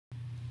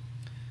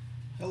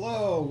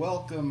Hello,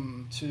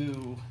 welcome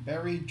to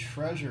Buried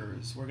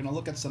Treasures. We're going to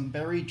look at some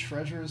buried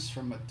treasures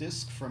from a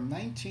disc from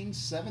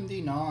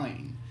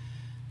 1979.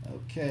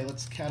 Okay,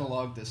 let's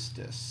catalog this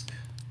disc.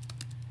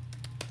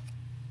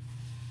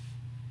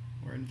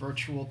 We're in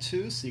Virtual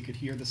 2, so you could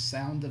hear the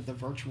sound of the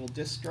virtual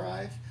disk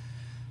drive.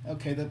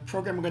 Okay, the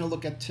program we're going to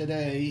look at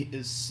today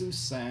is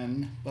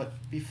Sousan, but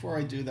before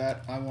I do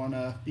that, I want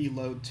to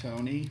beload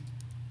Tony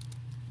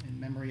in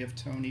memory of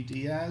Tony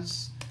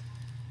Diaz.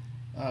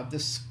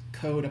 This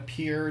code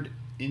appeared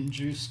in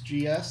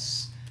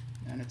JuiceGS,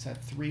 and it's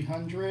at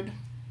 300.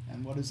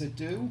 And what does it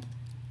do?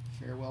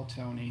 Farewell,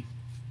 Tony.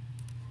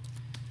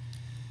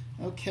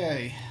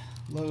 Okay,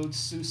 load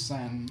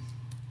Sousan.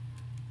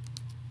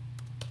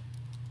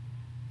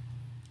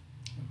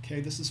 Okay,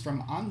 this is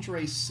from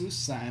Andre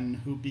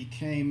Sousan, who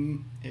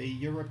became a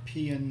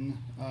European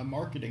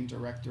marketing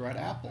director at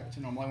Apple. So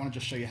normally, I want to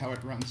just show you how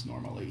it runs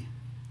normally.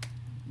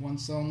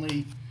 Once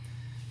only,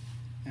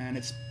 and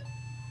it's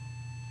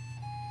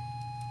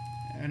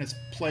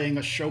playing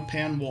a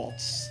Chopin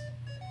waltz.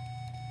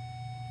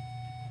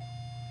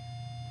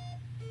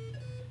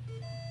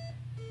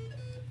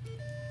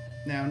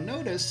 Now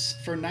notice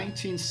for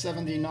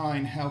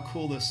 1979 how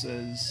cool this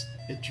is.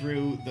 It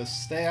drew the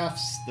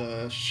staffs,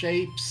 the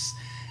shapes,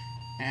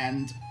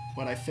 and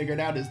what I figured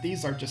out is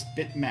these are just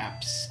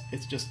bitmaps.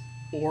 It's just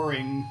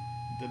ORing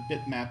the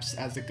bitmaps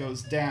as it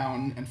goes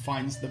down and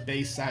finds the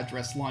base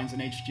address lines in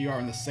HDR,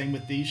 and the same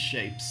with these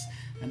shapes.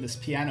 And this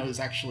piano is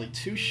actually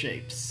two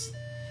shapes.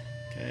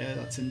 Okay,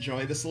 let's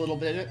enjoy this a little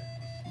bit.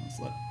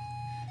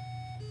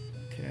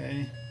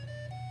 Okay,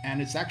 and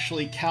it's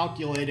actually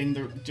calculating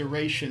the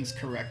durations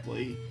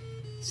correctly,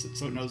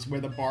 so it knows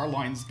where the bar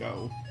lines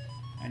go.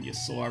 And you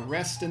saw a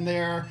rest in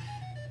there.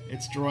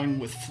 It's drawing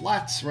with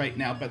flats right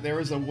now, but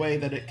there is a way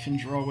that it can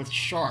draw with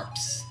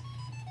sharps.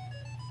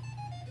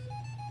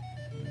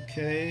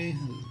 Okay,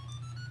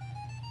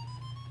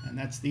 and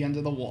that's the end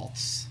of the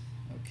waltz.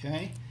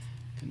 Okay,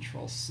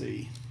 Control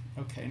C.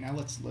 Okay, now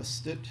let's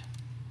list it.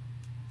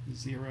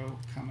 0,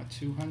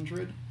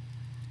 200.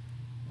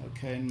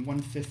 Okay, and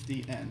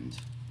 150 end.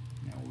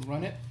 Now we'll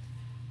run it.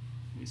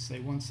 We say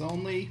once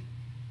only,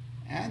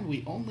 and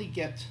we only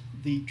get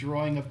the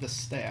drawing of the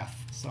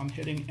staff. So I'm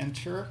hitting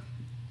enter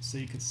so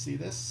you can see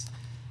this.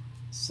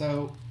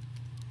 So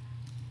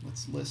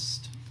let's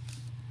list.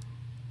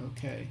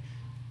 Okay,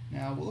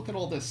 now we'll look at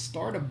all this.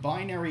 Start a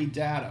binary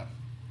data.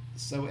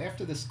 So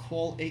after this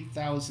call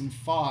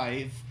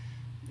 8005,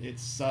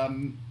 it's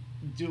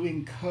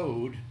doing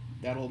code.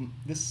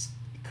 This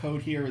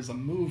code here is a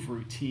move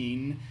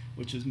routine,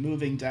 which is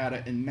moving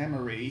data in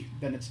memory,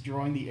 then it's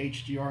drawing the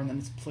HDR, and then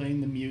it's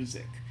playing the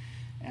music.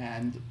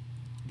 And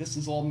this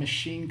is all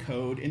machine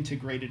code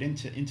integrated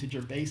into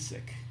integer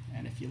basic.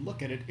 And if you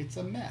look at it, it's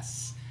a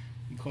mess,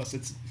 because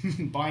it's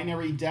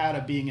binary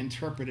data being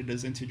interpreted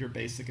as integer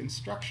basic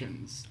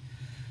instructions.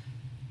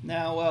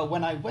 Now,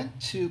 when I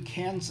went to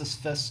Kansas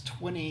Fest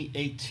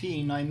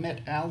 2018, I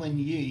met Alan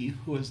Yee,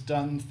 who has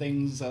done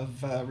things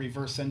of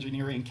reverse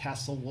engineering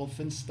Castle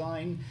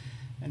Wolfenstein,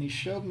 and he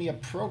showed me a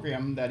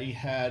program that he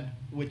had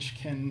which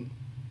can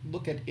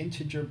look at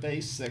integer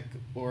basic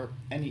or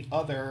any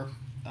other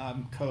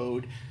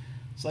code.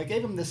 So I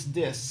gave him this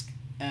disk,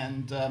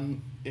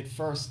 and it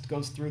first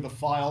goes through the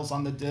files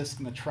on the disk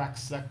and the track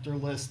sector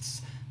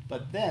lists,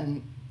 but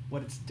then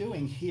what it's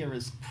doing here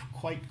is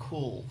quite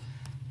cool.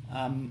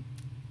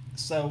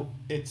 So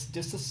it's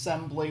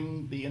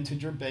disassembling the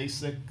integer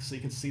basic so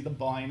you can see the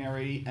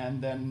binary,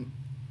 and then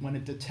when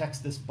it detects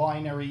this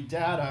binary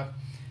data,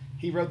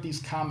 he wrote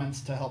these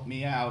comments to help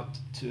me out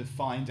to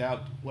find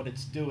out what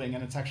it's doing,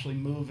 and it's actually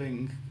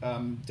moving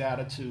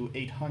data to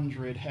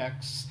 800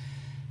 hex,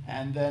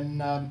 and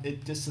then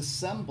it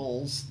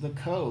disassembles the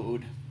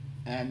code,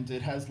 and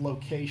it has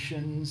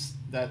locations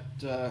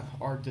that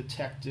are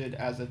detected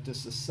as it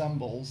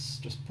disassembles,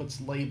 just puts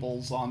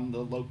labels on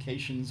the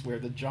locations where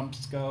the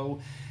jumps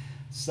go.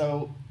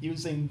 So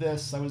using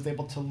this, I was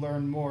able to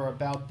learn more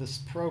about this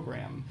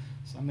program.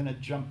 So I'm going to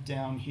jump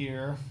down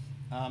here.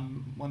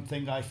 One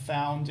thing I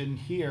found in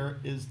here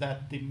is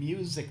that the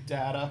music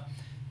data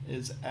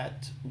is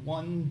at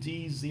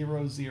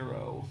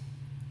 1D00,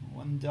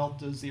 1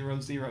 delta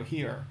 00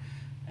 here.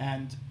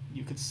 And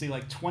you could see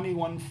like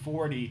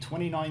 2140,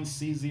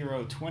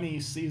 29C0,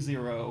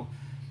 20C0.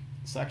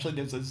 So actually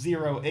there's a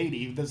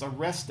 080. There's a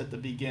rest at the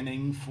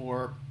beginning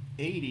for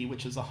 80,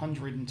 which is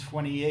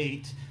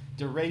 128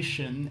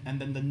 duration, and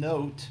then the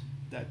note,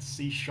 that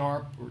C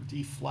sharp or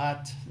D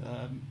flat,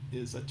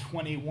 is a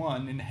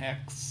 21 in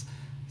hex.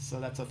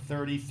 So that's a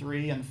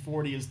 33, and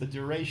 40 is the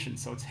duration.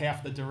 So it's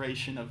half the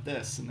duration of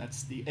this, and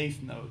that's the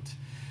 8th note.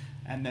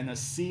 And then a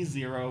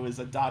C0 is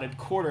a dotted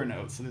quarter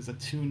note, so there's a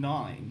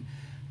 2-9.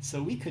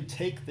 So we could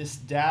take this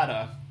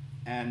data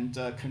and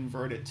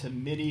convert it to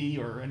MIDI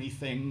or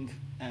anything,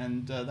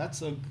 and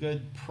that's a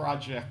good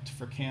project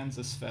for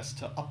Kansas Fest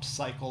to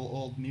upcycle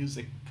old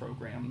music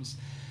programs.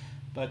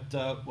 But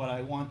what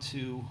I want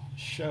to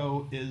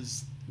show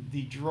is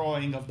the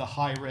drawing of the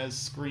high-res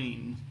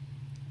screen.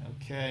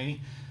 Okay,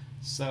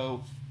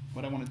 so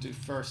what I want to do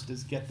first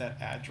is get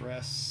that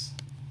address.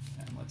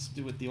 And let's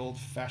do it the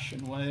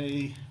old-fashioned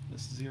way,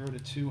 this 0 to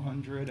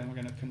 200, and we're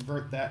going to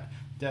convert that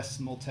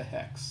decimal to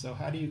hex. So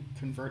how do you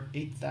convert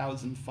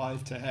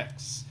 8005 to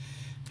hex?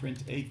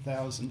 Print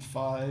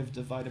 8005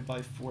 divided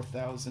by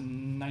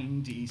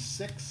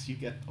 4096, you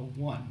get a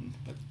 1,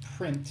 but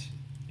print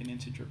in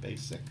integer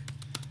basic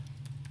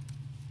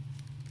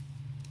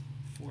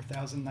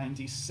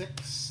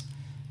 4096,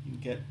 you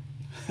get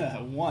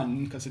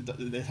 1 because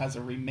it has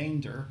a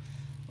remainder.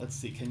 Let's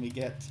see, can we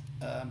get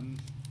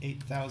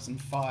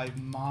 8005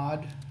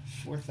 mod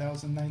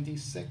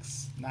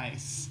 4096?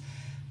 Nice.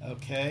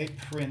 Okay,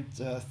 print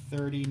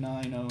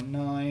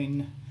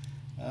 3909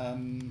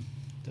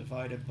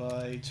 divided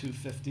by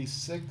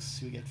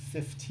 256, we get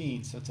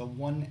 15, so it's a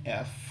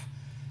 1F.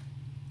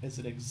 Is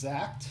it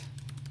exact?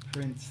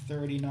 Print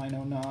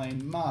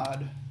 3909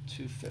 mod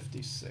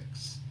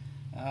 256.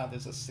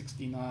 There's a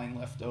 69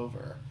 left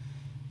over.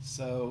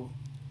 So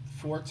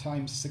 4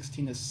 times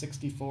 16 is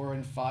 64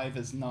 and 5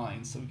 is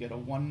 9, so we get a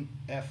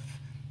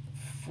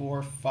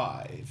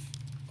 1F45.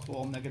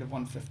 Call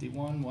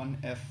 -151,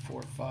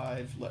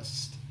 1F45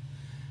 list.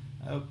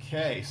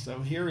 Okay,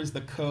 so here is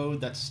the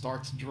code that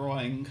starts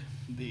drawing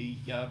the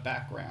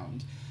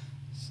background.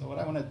 So what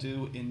I want to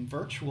do in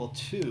Virtual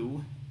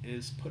 2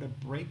 is put a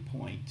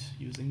breakpoint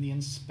using the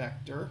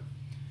inspector.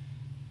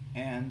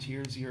 And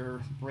here's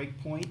your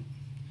breakpoint.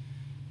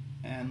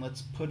 And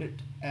let's put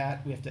it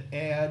at, we have to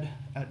add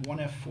at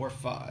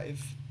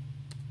 1F45.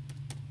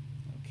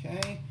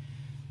 Okay,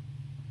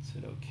 let's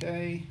hit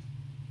OK.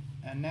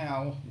 And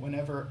now,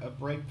 whenever a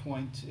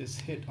breakpoint is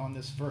hit on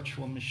this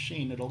virtual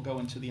machine, it'll go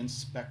into the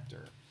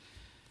inspector.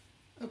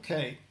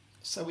 Okay,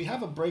 so we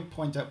have a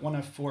breakpoint at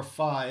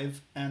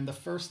 1F45, and the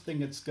first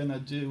thing it's going to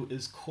do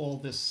is call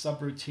this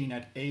subroutine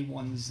at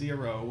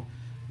A10,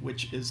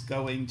 which is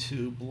going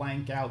to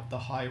blank out the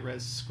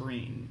high-res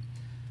screen.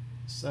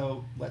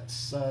 So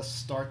let's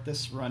start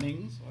this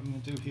running. So what I'm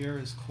going to do here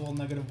is call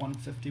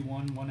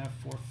 -151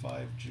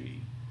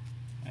 1F45G.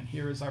 And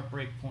here is our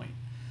breakpoint.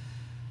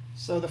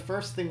 So the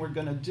first thing we're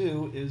going to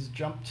do is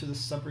jump to the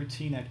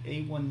subroutine at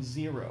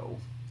A10.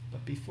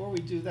 But before we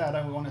do that,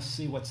 I want to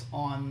see what's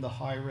on the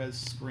high-res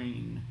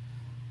screen.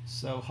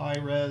 So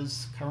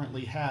high-res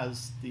currently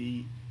has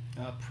the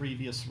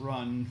previous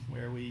run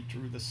where we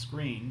drew the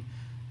screen.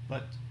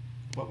 But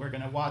what we're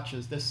going to watch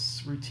is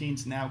this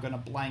routine's now going to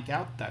blank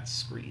out that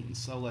screen.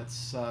 So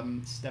let's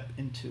step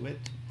into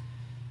it.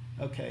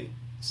 Okay,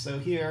 so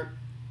here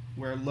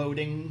we're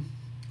loading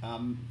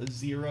a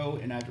 0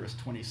 in address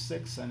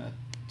 26 and a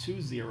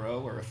 20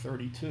 or a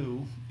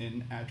 32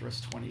 in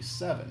address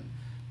 27.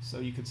 So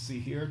you can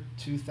see here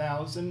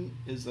 2000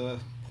 is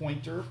a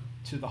pointer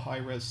to the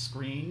high-res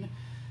screen,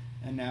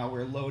 and now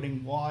we're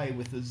loading Y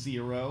with a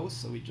 0,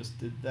 so we just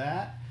did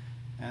that,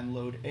 and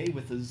load A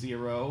with a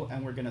 0,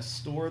 and we're going to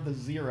store the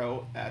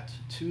 0 at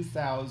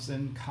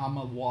 2000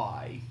 comma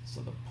Y.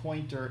 So the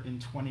pointer in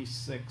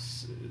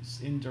 26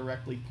 is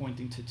indirectly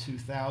pointing to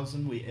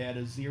 2000. We add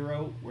a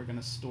 0, we're going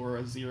to store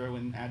a 0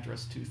 in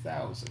address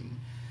 2000.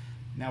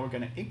 Now we're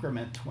going to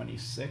increment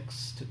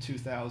 26 to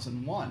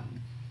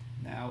 2001.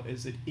 Now,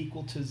 is it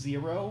equal to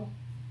 0?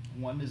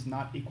 1 is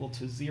not equal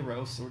to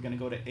 0, so we're going to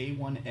go to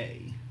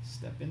A1A.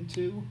 Step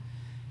into,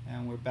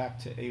 and we're back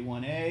to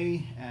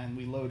A1A, and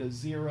we load a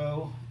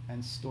 0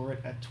 and store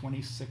it at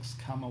 26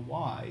 comma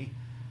Y.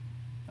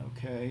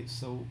 Okay,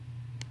 so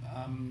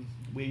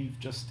we've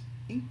just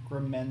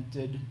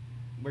incremented.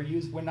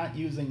 We're not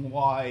using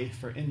Y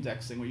for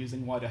indexing. We're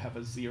using Y to have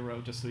a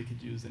 0 just so we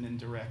could use an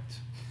indirect.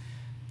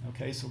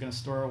 Okay, so we're going to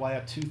store our Y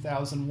at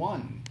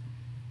 2001,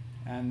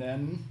 and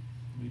then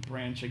we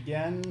branch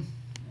again,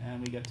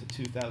 and we get to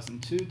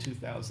 2002,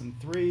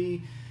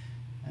 2003,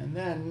 and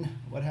then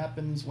what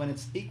happens when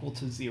it's equal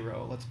to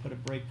 0? Let's put a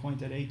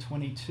breakpoint at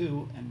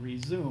A22 and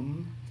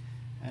resume,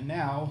 and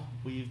now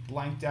we've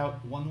blanked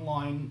out one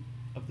line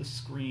of the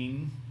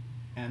screen,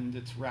 and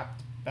it's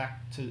wrapped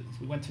back to,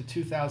 we went to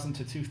 2000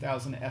 to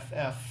 2000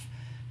 FF,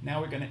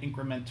 now we're going to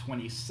increment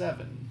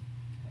 27.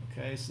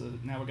 Okay, so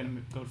now we're going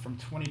to go from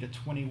 20 to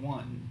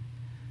 21.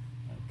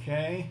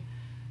 Okay,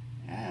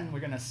 and we're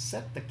going to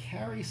set the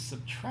carry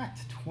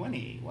subtract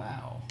 20.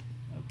 Wow.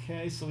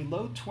 Okay, so we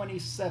load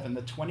 27.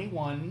 The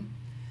 21,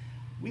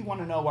 we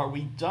want to know, are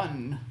we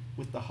done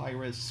with the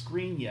high-res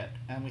screen yet?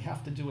 And we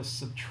have to do a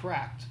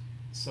subtract.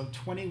 So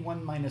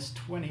 21 minus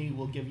 20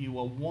 will give you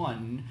a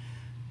 1,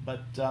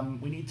 but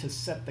we need to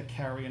set the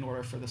carry in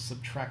order for the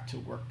subtract to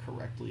work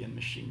correctly in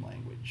machine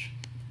language.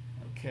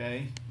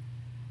 Okay.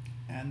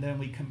 And then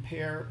we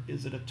compare,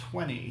 is it a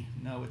 20?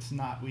 No, it's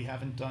not. We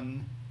haven't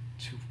done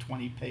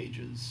 20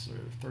 pages or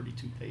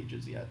 32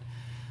 pages yet.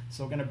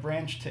 So we're going to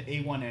branch to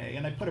A1A,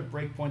 and I put a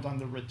breakpoint on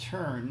the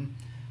return.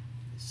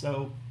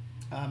 So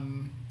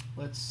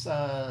let's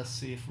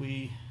see if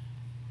we,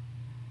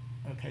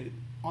 okay,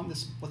 on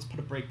this, let's put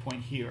a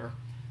breakpoint here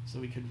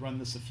so we could run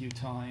this a few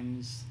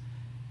times.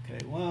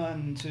 Okay,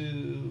 1,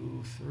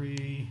 2,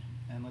 3,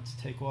 and let's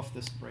take off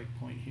this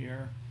breakpoint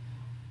here.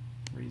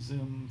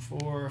 Resume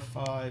 4,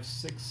 5,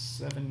 6,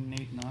 7,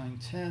 8, 9,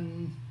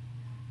 10,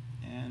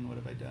 and what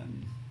have I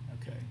done?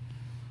 Okay.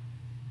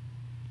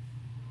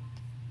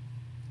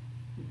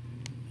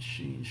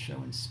 machine show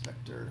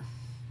inspector.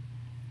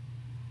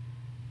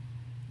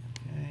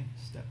 Okay,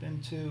 step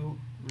into,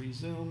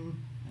 resume,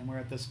 and we're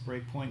at this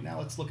breakpoint. Now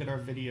let's look at our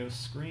video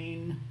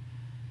screen.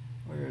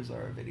 Where's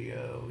our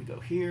video? We go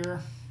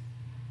here,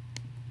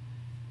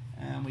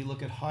 and we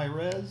look at high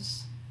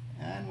res,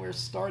 and we're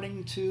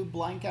starting to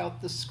blank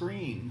out the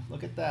screen.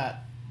 Look at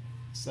that.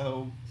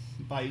 So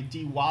by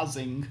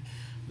dewazzing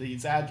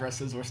these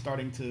addresses, we're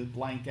starting to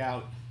blank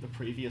out the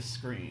previous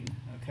screen.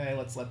 Okay,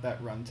 let's let that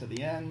run to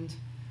the end,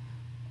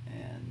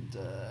 and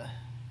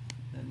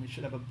then we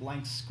should have a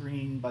blank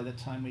screen by the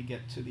time we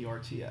get to the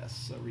RTS.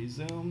 So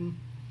resume,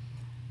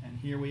 and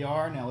here we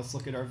are. Now let's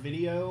look at our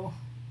video,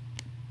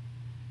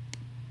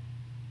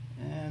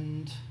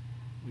 and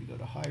we go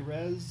to high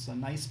res, a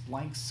nice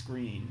blank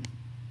screen.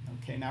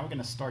 Okay, now we're going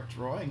to start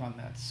drawing on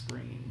that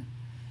screen.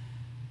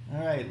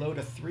 All right, load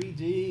a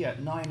 3D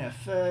at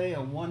 9FA,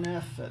 a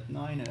 1F at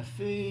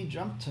 9FE,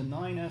 jump to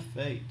 9F8.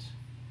 Okay,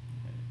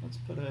 let's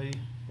put a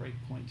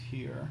breakpoint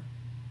here.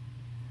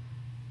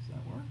 Does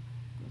that work?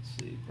 Let's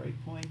see,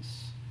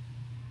 breakpoints,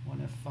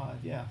 1F5,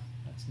 yeah,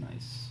 that's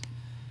nice.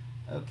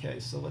 Okay,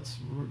 so let's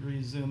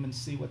resume and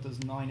see what does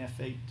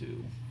 9F8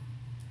 do.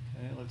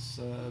 Okay, let's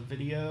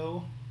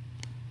video,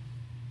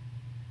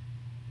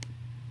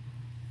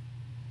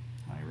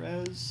 high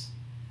res.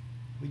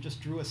 We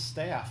just drew a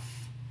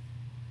staff,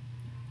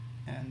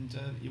 and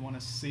you want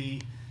to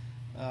see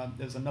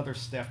there's another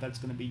staff that's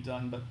going to be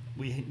done, but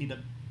we need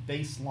a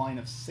baseline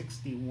of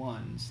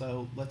 61.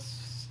 So let's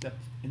step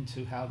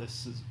into how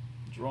this is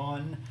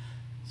drawn.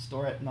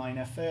 Store at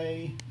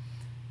 9FA,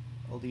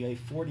 LDA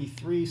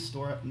 43,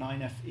 store at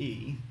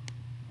 9FE,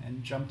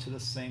 and jump to the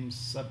same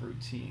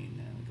subroutine.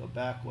 And we go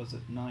back, was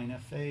it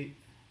 9F8?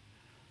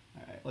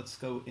 All right, let's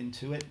go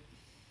into it.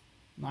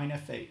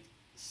 9F8,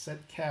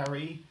 set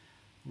carry,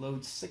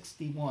 load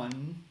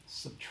 61,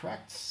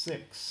 subtract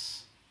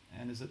 6,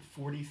 and is it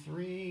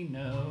 43?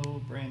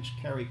 No, branch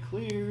carry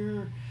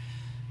clear,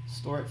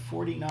 store at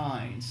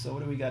 49. So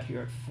what do we got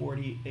here at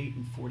 48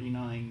 and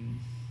 49?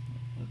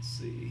 Let's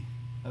see.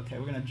 Okay,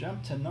 we're going to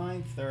jump to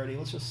 930.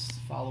 Let's just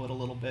follow it a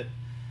little bit.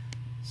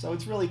 So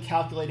it's really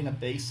calculating a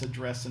base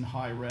address in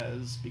high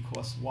res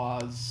because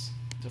WAS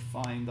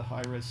defined the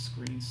high res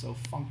screen so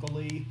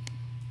funkily.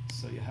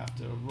 So you have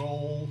to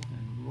roll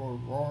and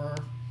roar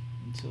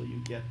until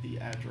you get the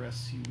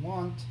address you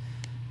want.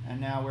 And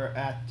now we're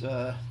at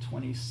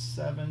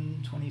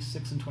 27,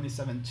 26, and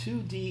 27.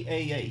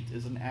 2DA8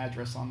 is an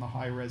address on the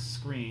high res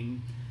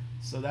screen.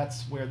 So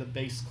that's where the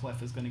base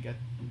clef is going to get,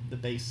 the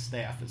base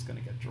staff is going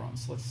to get drawn.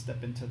 So let's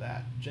step into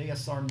that.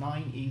 JSR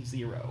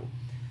 9E0.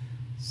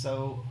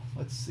 So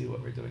let's see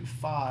what we're doing.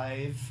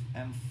 5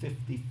 and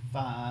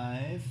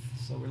 55.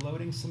 So we're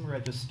loading some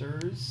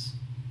registers.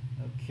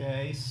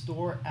 Okay,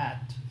 store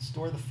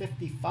the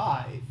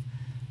 55.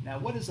 Now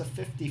what is a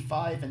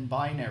 55 in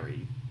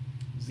binary?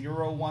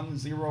 0, 1,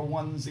 0,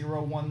 1,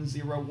 0, 1,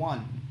 0,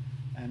 1.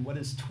 And what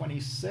is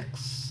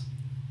 26?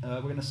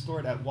 We're going to store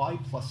it at y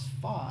plus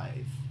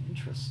 5.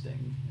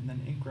 Interesting. And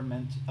then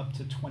increment up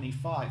to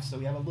 25. So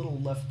we have a little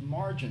left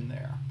margin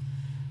there.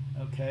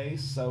 Okay,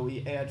 so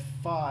we add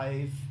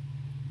 5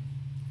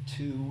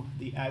 to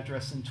the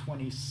address in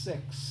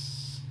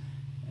 26,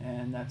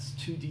 and that's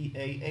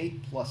 2DA8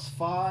 plus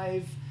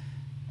 5,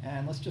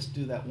 and let's just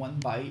do that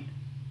 1 byte.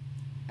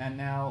 And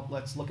now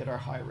let's look at our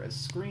high-res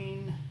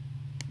screen,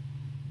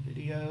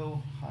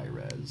 video,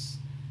 high-res,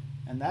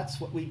 and that's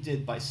what we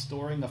did by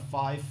storing a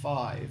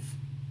 5-5.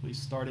 We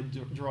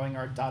started drawing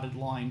our dotted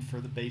line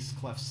for the base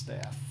clef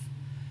staff.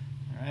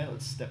 All right,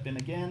 let's step in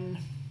again.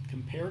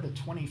 Compare to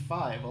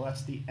 25, well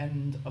that's the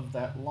end of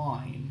that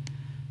line.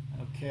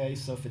 Okay,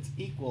 so if it's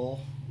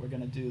equal, we're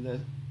going to do the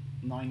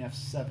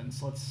 9F7.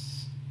 So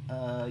let's,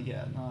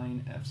 yeah,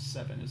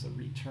 9F7 is a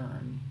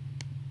return.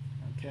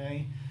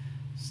 Okay,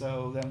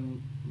 so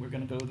then we're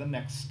going to go to the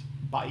next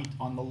byte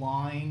on the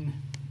line,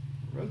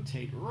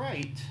 rotate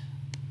right,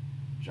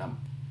 jump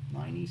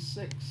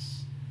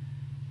 96.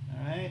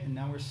 All right, and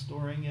now we're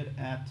storing it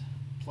at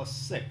plus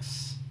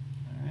 6.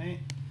 All right,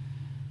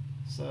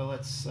 so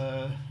let's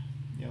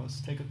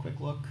let's take a quick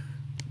look.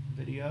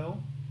 Video,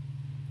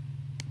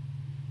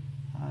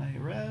 high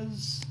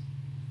res,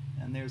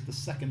 and there's the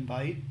second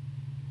byte,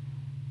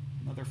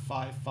 another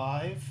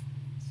 5-5,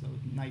 so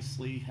it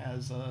nicely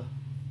has a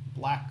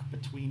black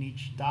between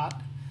each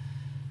dot.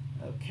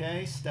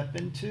 Okay, step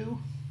into,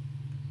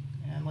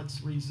 and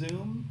let's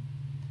resume,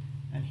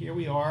 and here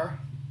we are.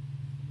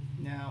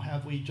 Now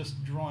have we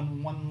just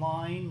drawn one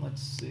line?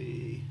 Let's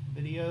see,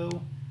 video.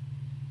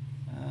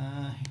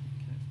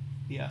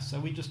 Yeah, so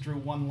we just drew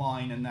one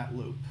line in that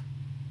loop.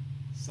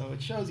 So it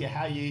shows you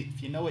how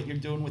if you know what you're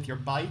doing with your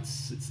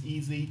bytes, it's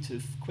easy to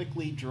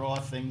quickly draw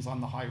things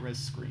on the high-res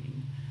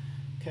screen.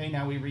 Okay,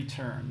 now we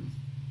return.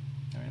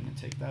 All right, I'm going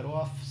to take that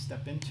off,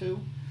 step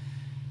into.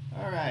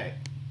 All right,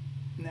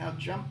 now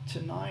jump to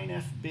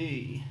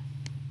 9FB.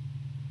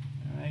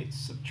 All right,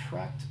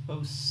 subtract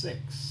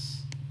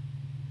 06.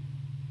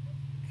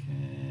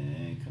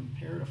 Okay,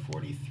 compare to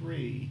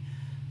 43.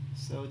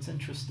 So it's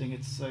interesting,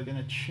 it's going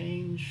to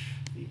change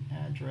the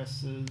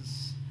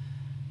addresses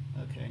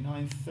Okay,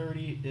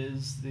 930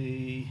 is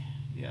the,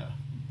 yeah,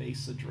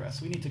 base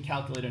address. We need to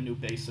calculate a new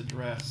base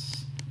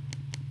address.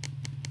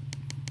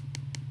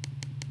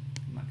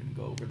 I'm not going to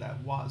go over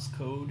that WAS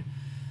code.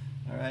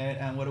 All right,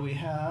 and what do we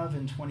have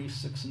in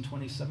 26 and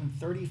 27?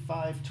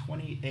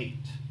 3528.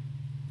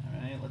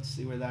 All right, let's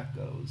see where that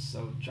goes.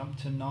 So jump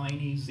to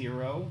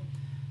 9E0.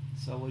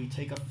 So we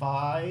take a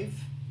 5,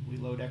 we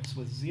load X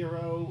with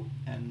 0,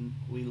 and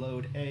we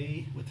load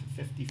A with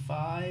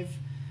 55.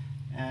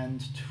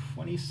 And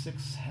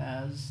 26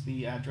 has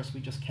the address we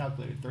just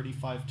calculated,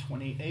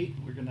 3528.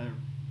 We're going to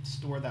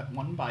store that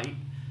 1 byte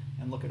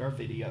and look at our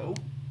video.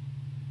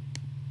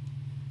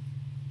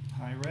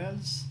 High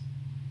res.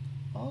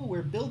 Oh,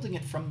 we're building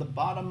it from the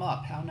bottom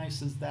up. How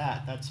nice is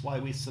that? That's why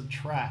we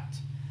subtract.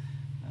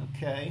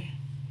 Okay.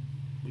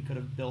 We could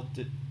have built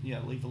it,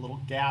 yeah, leave a little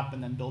gap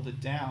and then build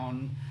it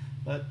down,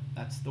 but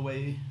that's the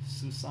way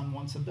Sousan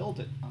wants to build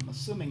it. I'm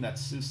assuming that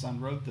Sousan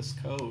wrote this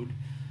code.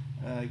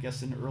 I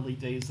guess in early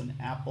days in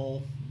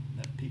Apple,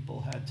 that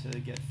people had to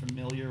get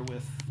familiar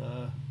with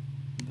the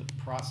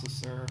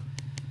processor.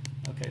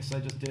 Okay, so I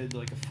just did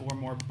like 4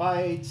 more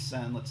bytes,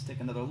 and let's take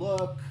another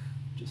look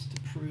just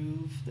to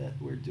prove that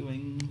we're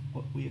doing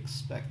what we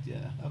expect.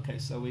 Yeah, okay,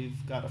 so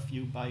we've got a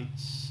few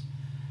bytes.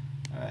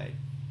 All right,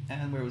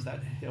 and where was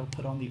that? He'll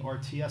put on the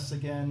RTS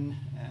again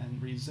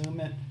and resume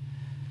it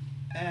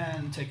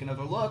and take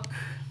another look.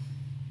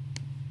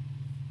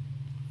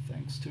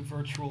 Thanks to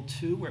Virtual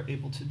 2, we're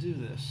able to do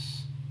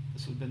this.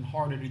 This would have been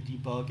harder to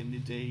debug in the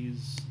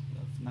days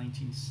of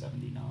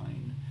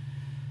 1979.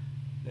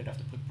 They'd have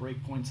to put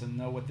breakpoints and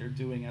know what they're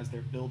doing as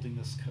they're building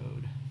this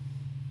code.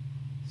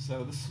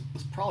 So this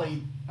was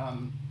probably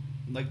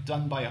like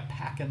done by a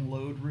pack and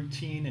load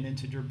routine in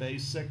Integer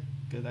Basic.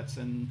 That's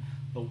in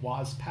the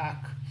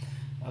WASPack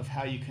of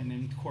how you can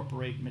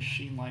incorporate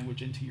machine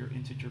language into your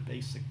Integer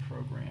Basic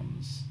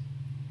programs.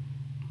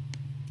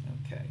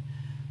 Okay,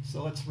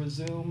 so let's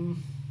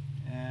resume.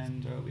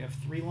 And we have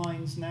 3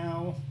 lines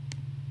now.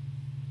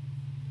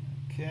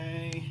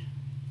 Okay.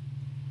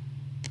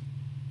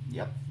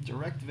 Yep,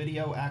 direct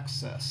video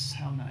access.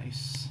 How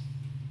nice.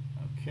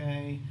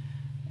 Okay,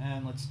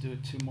 and let's do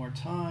it 2 more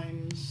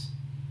times.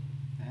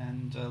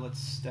 And let's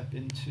step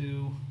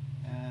into,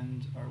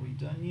 and are we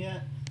done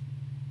yet?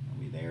 Are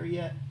we there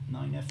yet?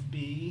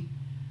 9FB.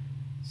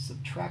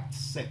 Subtract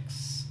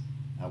 6.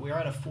 We are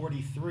at a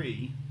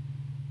 43.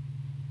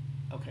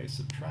 Okay,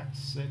 subtract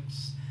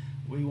 6.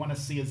 We want to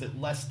see, is it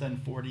less than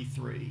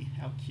 43?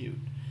 How cute.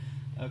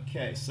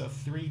 Okay, so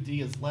 3D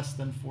is less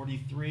than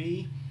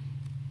 43.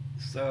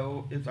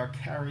 So is our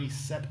carry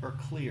set or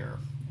clear?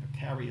 Our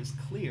carry is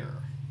clear.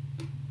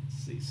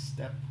 Let's see,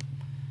 step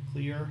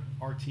clear,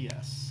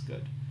 RTS.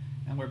 Good.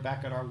 And we're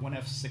back at our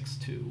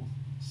 1F62.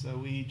 So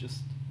we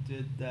just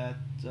did that.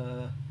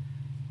 Yeah.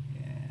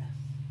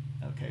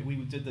 Okay, we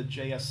did the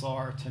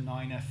JSR to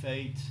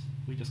 9F8.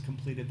 We just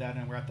completed that,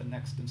 and we're at the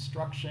next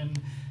instruction.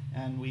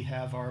 And we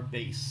have our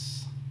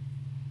base.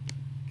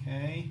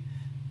 Okay,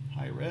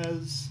 high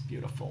res,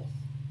 beautiful.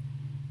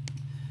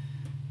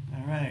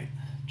 All right,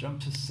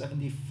 jump to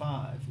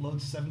 75.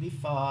 Load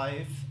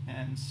 75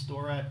 and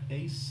store at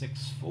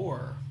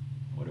A64.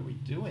 What are we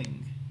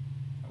doing?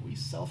 Are we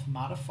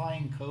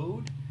self-modifying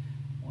code?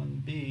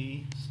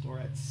 1B, store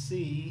at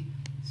C.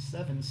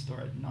 7,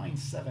 store at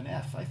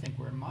 97F. I think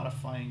we're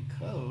modifying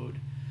code.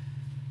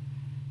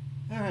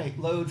 All right,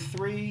 load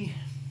 3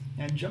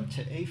 and jump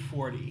to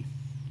A40.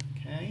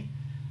 Okay,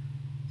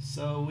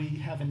 so we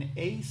have an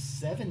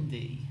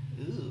A70.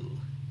 Ooh,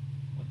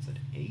 what's an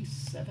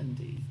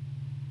A70?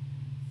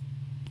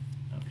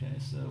 Okay,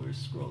 so we're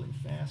scrolling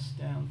fast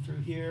down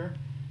through here.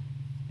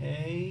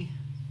 A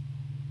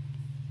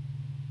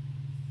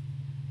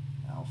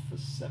alpha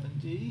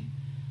 70,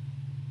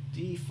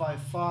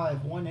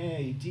 D55,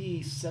 1A,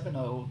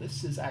 D70.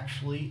 This is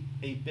actually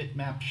a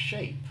bitmap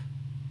shape.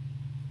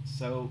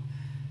 So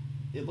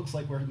it looks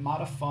like we're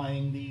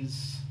modifying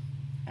these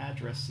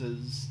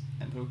addresses,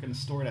 and we're going to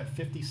store it at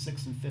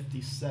 56 and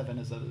 57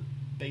 as a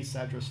base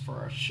address for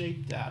our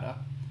shape data.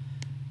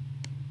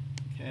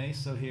 Okay,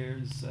 so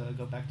here's,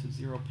 go back to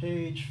 0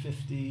 page,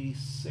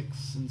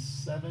 56 and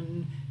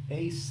 7,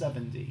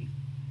 A70.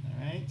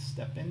 All right,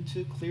 step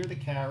into, clear the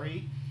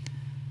carry,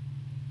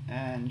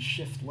 and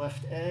shift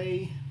left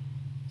A.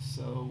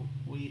 So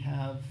we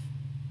have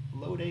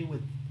load A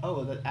with,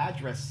 oh, the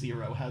address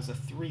 0 has a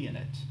 3 in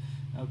it.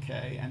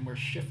 Okay, and we're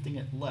shifting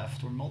it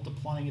left. We're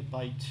multiplying it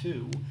by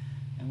 2,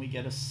 and we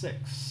get a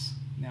 6.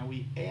 Now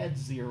we add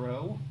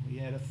 0, we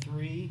add a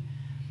 3,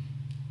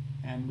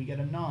 and we get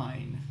a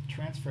 9.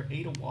 Transfer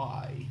A to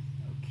Y.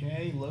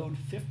 Okay, load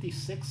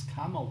 56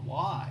 comma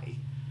Y.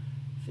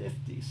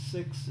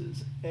 56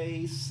 is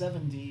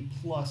A70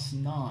 plus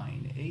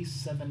 9.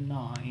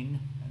 A79,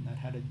 and that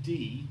had a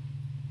D.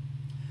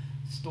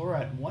 Store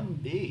at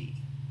 1B.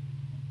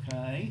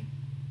 Okay.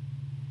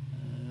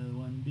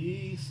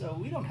 1B, so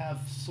we don't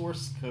have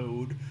source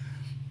code.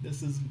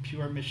 This is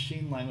pure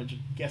machine language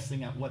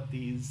guessing at what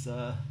these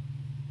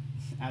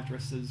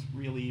addresses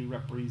really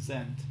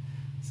represent.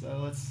 So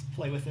let's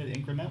play with it.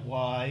 Increment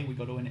y. We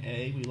go to an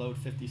A. We load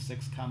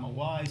 56 comma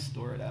y.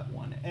 Store it at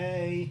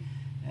 1A.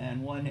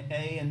 And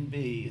 1A and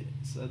B.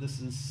 So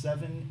this is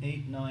 7,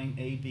 8, 9,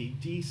 AB.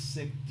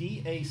 D6,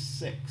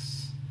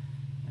 DA6.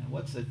 And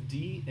what's a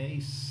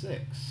DA6?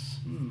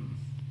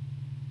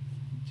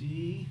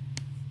 DA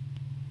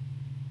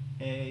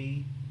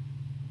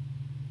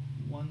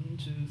 1,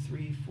 2,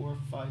 3, 4,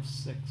 5,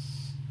 6.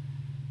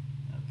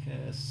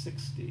 Okay,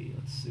 60.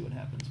 Let's see what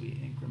happens. We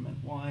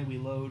increment y. We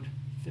load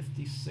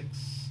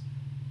 56.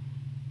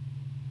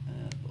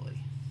 Oh boy.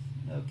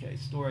 Okay,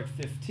 store at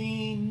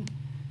 15.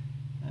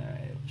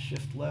 Alright,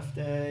 shift left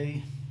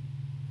A.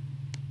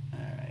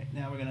 Alright,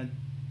 now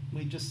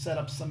we just set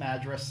up some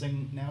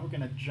addressing. Now we're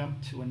gonna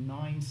jump to a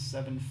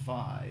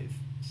 975.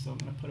 So I'm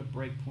gonna put a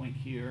breakpoint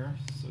here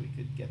so we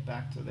could get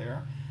back to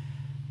there.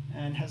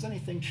 And has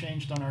anything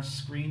changed on our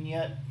screen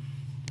yet?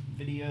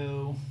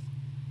 Video,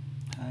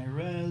 high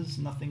res,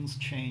 nothing's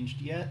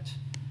changed yet.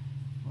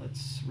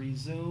 Let's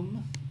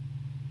resume.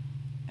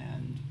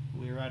 And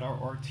we're at our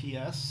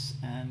RTS,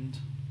 and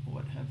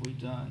what have we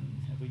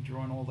done? Have we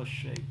drawn all the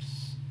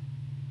shapes?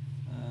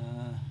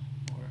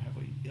 Or have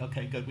we?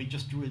 Okay, good. We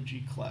just drew a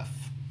G-clef.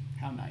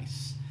 How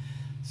nice.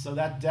 So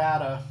that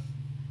data,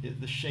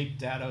 the shape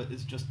data,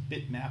 is just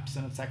bitmaps,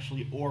 and it's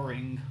actually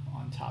ORing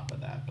on top of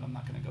that, but I'm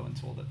not going to go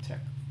into all the tech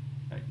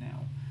right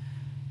now.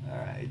 All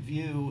right,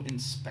 view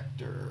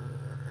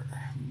inspector,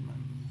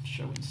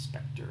 show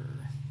inspector,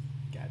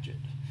 gadget.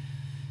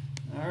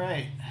 All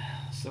right,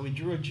 so we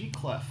drew a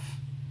G-clef.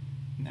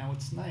 Now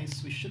it's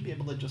nice. We should be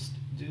able to just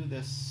do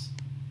this.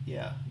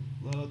 Yeah,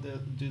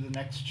 do the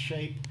next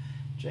shape,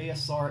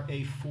 JSR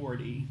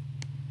A40,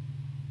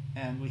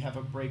 and we have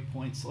a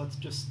breakpoint. So let's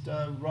just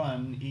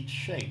run each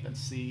shape and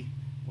see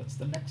what's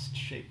the next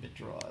shape it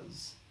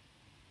draws.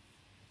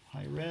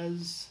 High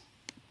res,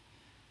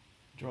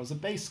 draws a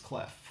base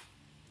clef.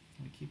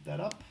 Can we keep that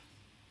up?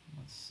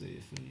 Let's see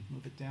if we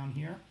move it down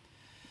here.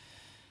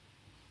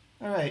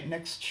 All right,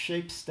 next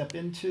shape, step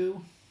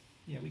into.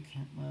 Yeah, we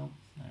can't, well,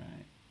 all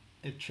right.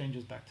 It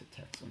changes back to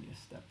text when you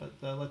step, but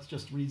let's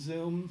just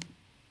resume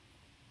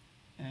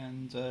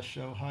and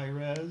show high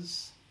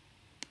res.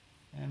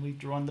 And we've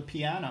drawn the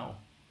piano.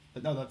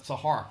 But no, that's a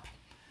harp.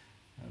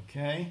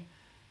 Okay.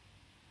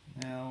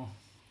 Now,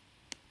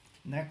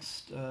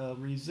 next,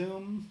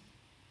 resume.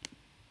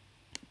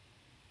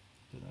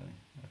 Did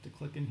I have to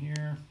click in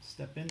here?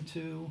 Step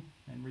into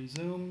and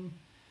resume.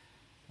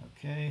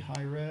 Okay,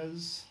 high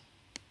res.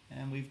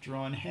 And we've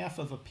drawn half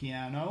of a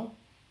piano.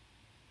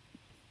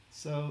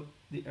 So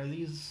are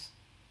these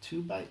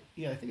 2 byte?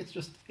 Yeah, I think it's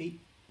just 8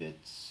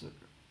 bits.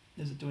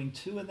 Is it doing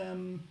 2 of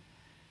them?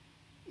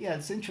 Yeah,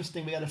 it's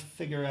interesting. We got to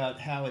figure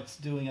out how it's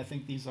doing. I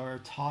think these are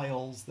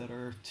tiles that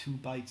are 2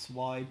 bytes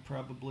wide,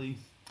 probably.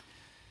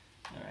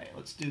 All right,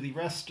 let's do the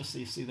rest just so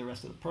you see the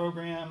rest of the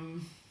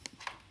program.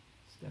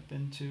 Step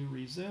into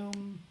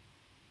resume.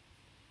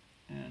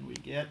 And we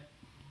get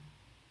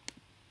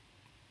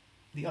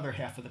the other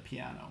half of the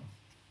piano.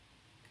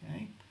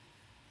 Okay.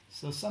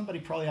 So somebody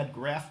probably had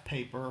graph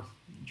paper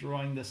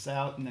drawing this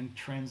out and then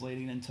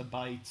translating it into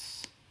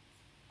bytes.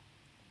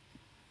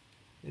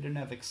 They didn't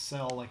have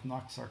Excel like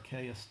Nox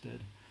Archaeus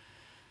did.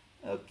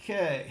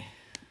 Okay,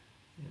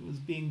 it was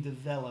being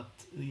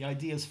developed. The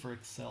ideas for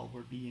Excel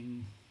were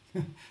being,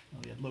 oh,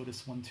 we had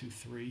Lotus 1, 2,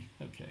 3.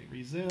 Okay,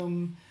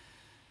 resume.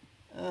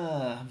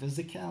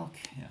 VisiCalc,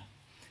 yeah.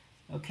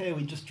 Okay,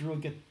 we just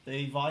drew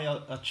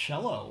via a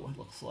cello, it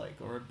looks like,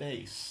 or a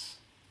bass.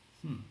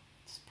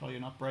 It's probably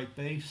an upright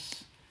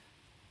bass.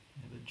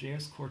 We have a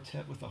jazz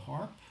quartet with a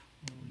harp.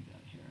 What do we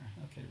got here?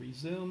 Okay,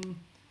 resume.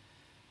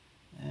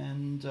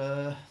 And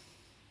let's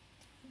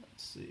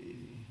see,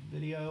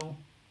 video.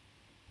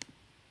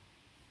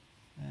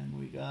 And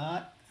we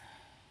got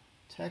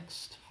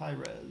text, high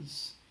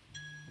res.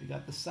 We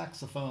got the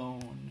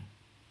saxophone.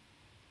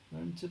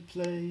 Learn to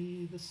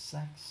play the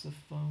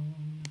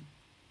saxophone.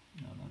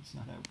 No, that's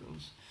not how it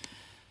goes.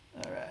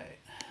 All right,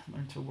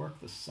 learn to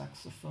work the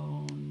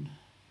saxophone.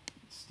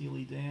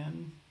 Steely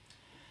Dan.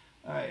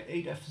 All right,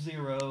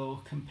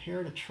 8F0,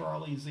 compare to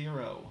Charlie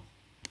 0.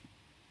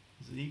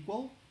 Is it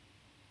equal?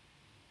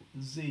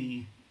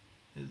 Z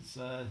is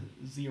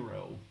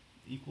 0.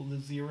 Equal to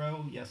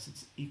 0? Yes,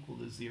 it's equal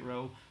to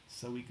 0.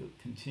 So we go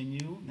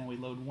continue. Now we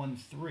load 1,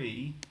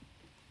 3.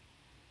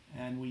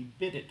 And we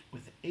bit it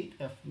with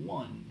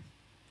 8F1,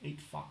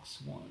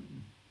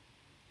 8Fox1.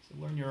 So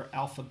learn your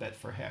alphabet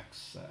for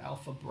hex.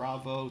 Alpha,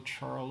 Bravo,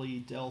 Charlie,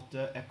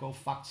 Delta, Echo,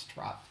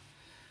 Foxtrot.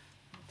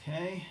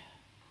 Okay.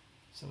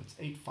 So it's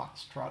 8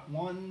 Foxtrot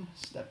 1,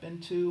 step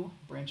into,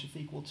 branch if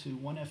equal to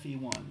 1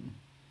 FE1,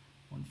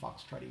 1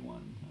 Foxtrot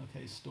E1.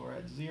 Okay, store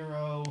at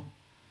 0.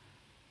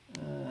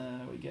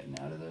 Are we getting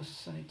out of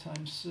this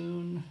anytime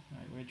soon? All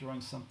right, we're drawing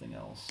something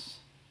else.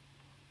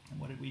 And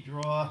what did we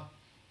draw?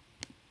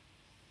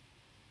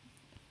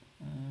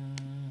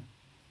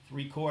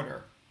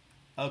 3/4.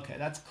 Okay,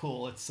 that's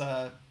cool. It's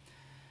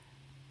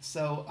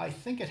so I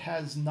think it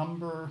has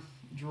number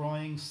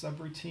drawing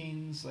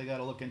subroutines. I got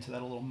to look into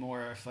that a little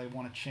more if I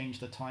want to change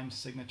the time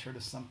signature to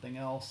something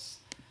else.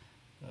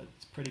 But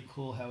it's pretty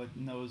cool how it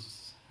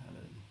knows how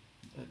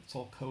to, it's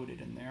all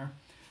coded in there.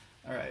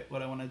 All right,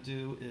 what I want to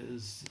do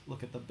is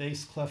look at the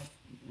bass clef,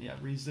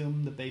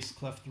 resume the bass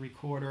clef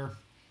 3/4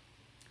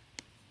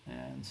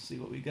 and see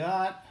what we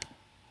got.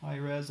 High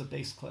res, a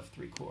bass clef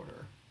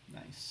 3/4.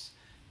 Nice.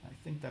 I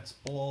think that's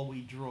all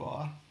we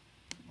draw.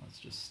 Let's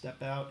just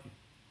step out.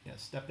 Yeah,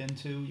 step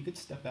into, you could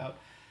step out.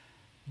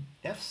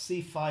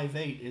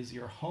 FC58 is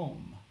your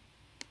home.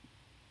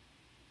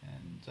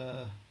 And,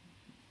 all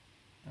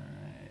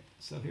right,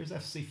 so here's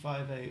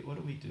FC58. What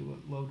do we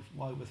do? Load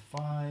Y with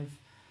 5.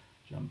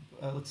 Jump,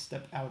 let's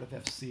step out of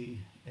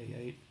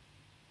FC8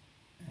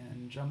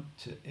 and jump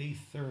to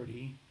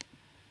A30.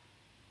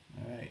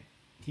 All right,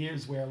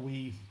 here's where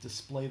we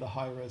display the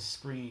high-res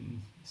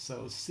screen.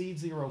 So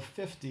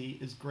C050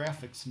 is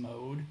graphics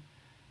mode,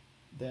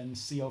 then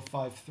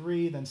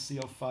C053, then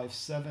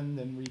C057,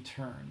 then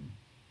return.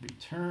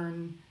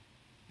 Return,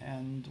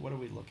 and what are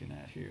we looking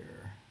at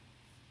here?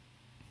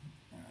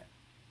 All right,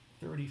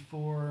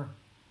 34.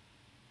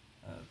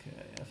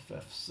 Okay,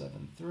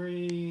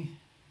 FF73.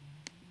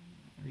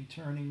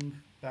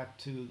 Returning back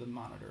to the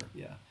monitor.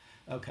 Yeah.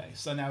 Okay,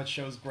 so now it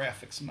shows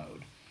graphics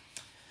mode.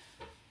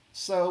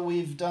 So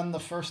we've done the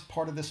first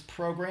part of this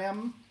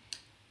program,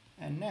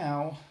 and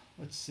now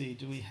let's see,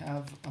 do we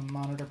have a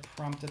monitor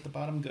prompt at the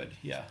bottom? Good.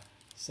 Yeah.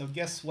 So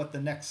guess what the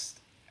next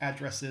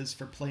address is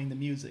for playing the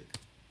music?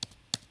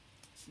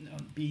 No,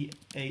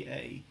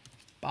 BAA.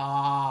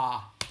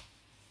 Ba.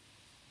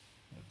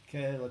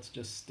 Okay, let's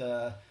just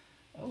oh,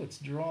 it's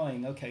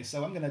drawing. Okay,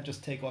 so I'm going to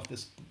just take off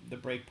the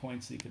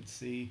breakpoint so you can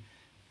see.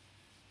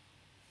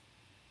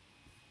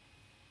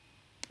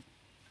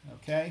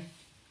 Okay,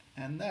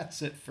 and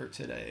that's it for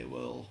today.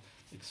 We'll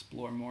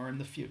explore more in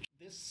the future.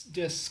 This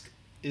disk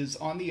is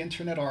on the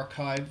Internet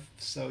Archive,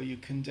 so you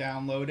can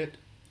download it.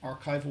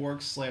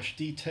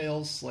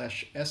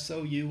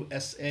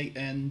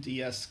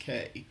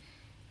 archive.org/details/SOUSANDSK.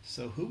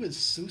 So who is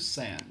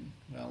Sousan?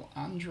 Well,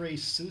 Andre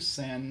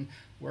Sousan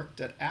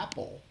worked at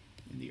Apple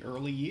in the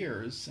early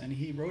years, and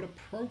he wrote a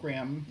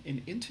program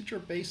in integer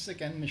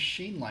basic and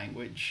machine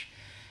language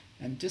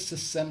and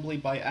disassembly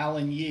by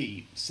Alan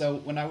Yee. So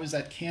when I was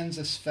at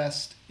Kansas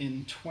Fest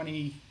in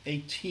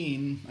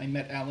 2018, I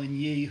met Alan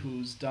Yee,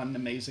 who's done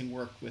amazing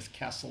work with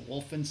Castle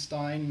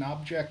Wolfenstein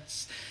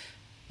objects,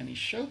 and he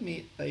showed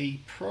me a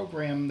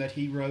program that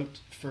he wrote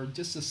for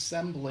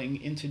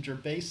disassembling integer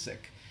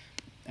basic.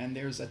 And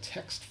there's a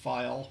text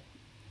file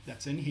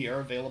that's in here,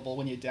 available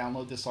when you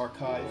download this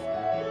archive.